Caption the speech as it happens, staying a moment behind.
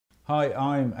Hi,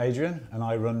 I'm Adrian and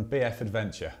I run BF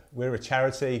Adventure. We're a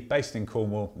charity based in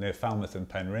Cornwall near Falmouth and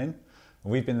Penryn.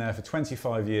 And we've been there for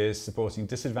 25 years supporting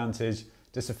disadvantaged,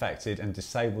 disaffected and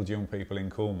disabled young people in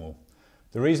Cornwall.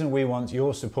 The reason we want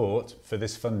your support for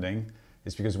this funding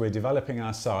is because we're developing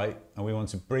our site and we want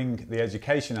to bring the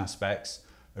education aspects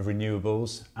of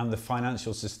renewables and the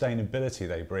financial sustainability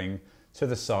they bring to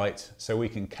the site so we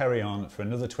can carry on for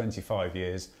another 25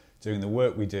 years doing the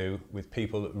work we do with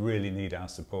people that really need our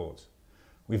support.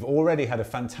 We've already had a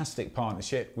fantastic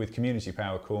partnership with Community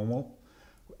Power Cornwall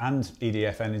and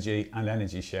EDF Energy and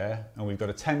Energy Share, and we've got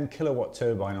a 10 kilowatt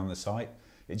turbine on the site.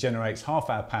 It generates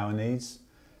half our power needs,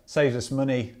 saves us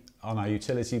money on our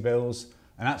utility bills,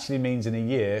 and actually means in a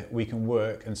year we can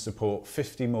work and support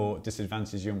 50 more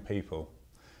disadvantaged young people.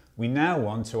 We now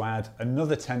want to add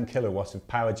another 10 kilowatt of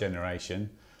power generation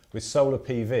with solar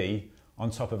PV on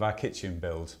top of our kitchen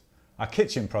build. Our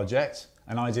kitchen project,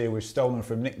 an idea we've stolen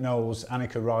from Nick Knowles,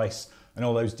 Annika Rice and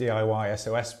all those DIY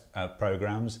SOS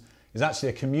programs, is actually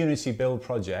a community build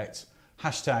project,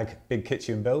 hashtag Big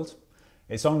Kitchen Build.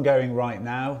 It's ongoing right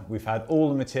now. We've had all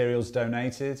the materials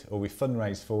donated or we've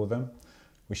fundraised for them.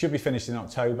 We should be finished in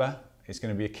October. It's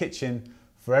going to be a kitchen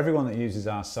for everyone that uses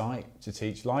our site to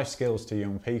teach life skills to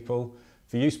young people,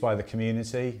 for use by the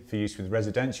community, for use with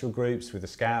residential groups, with the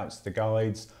scouts, the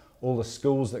guides, all the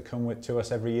schools that come to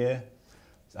us every year.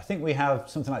 I think we have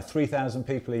something like 3,000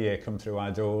 people a year come through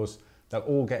our doors. They'll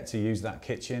all get to use that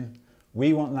kitchen.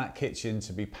 We want that kitchen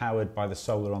to be powered by the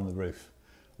solar on the roof.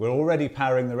 We're already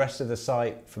powering the rest of the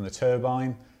site from the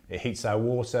turbine. It heats our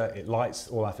water, it lights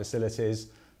all our facilities.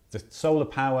 The solar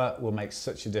power will make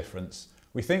such a difference.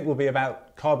 We think we'll be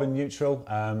about carbon neutral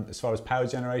as far as power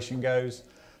generation goes.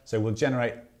 So we'll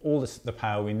generate all the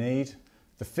power we need.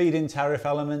 The feed-in tariff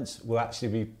element will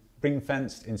actually be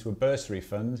ring-fenced into a bursary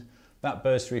fund. That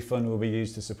bursary fund will be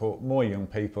used to support more young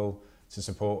people, to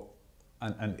support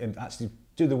and actually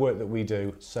do the work that we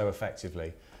do so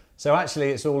effectively. So actually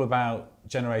it's all about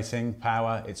generating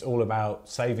power, it's all about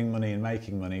saving money and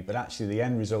making money, but actually the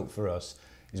end result for us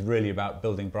is really about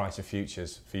building brighter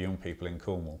futures for young people in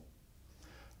Cornwall.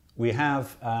 We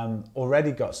have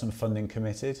already got some funding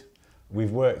committed.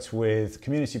 We've worked with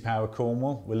Community Power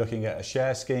Cornwall. We're looking at a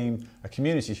share scheme, a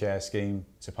community share scheme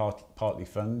to partly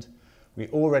fund. We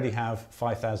already have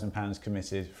 £5,000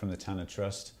 committed from the Tanner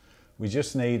Trust. We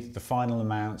just need the final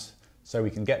amount so we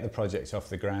can get the project off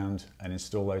the ground and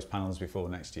install those panels before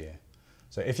next year.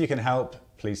 So if you can help,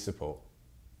 please support.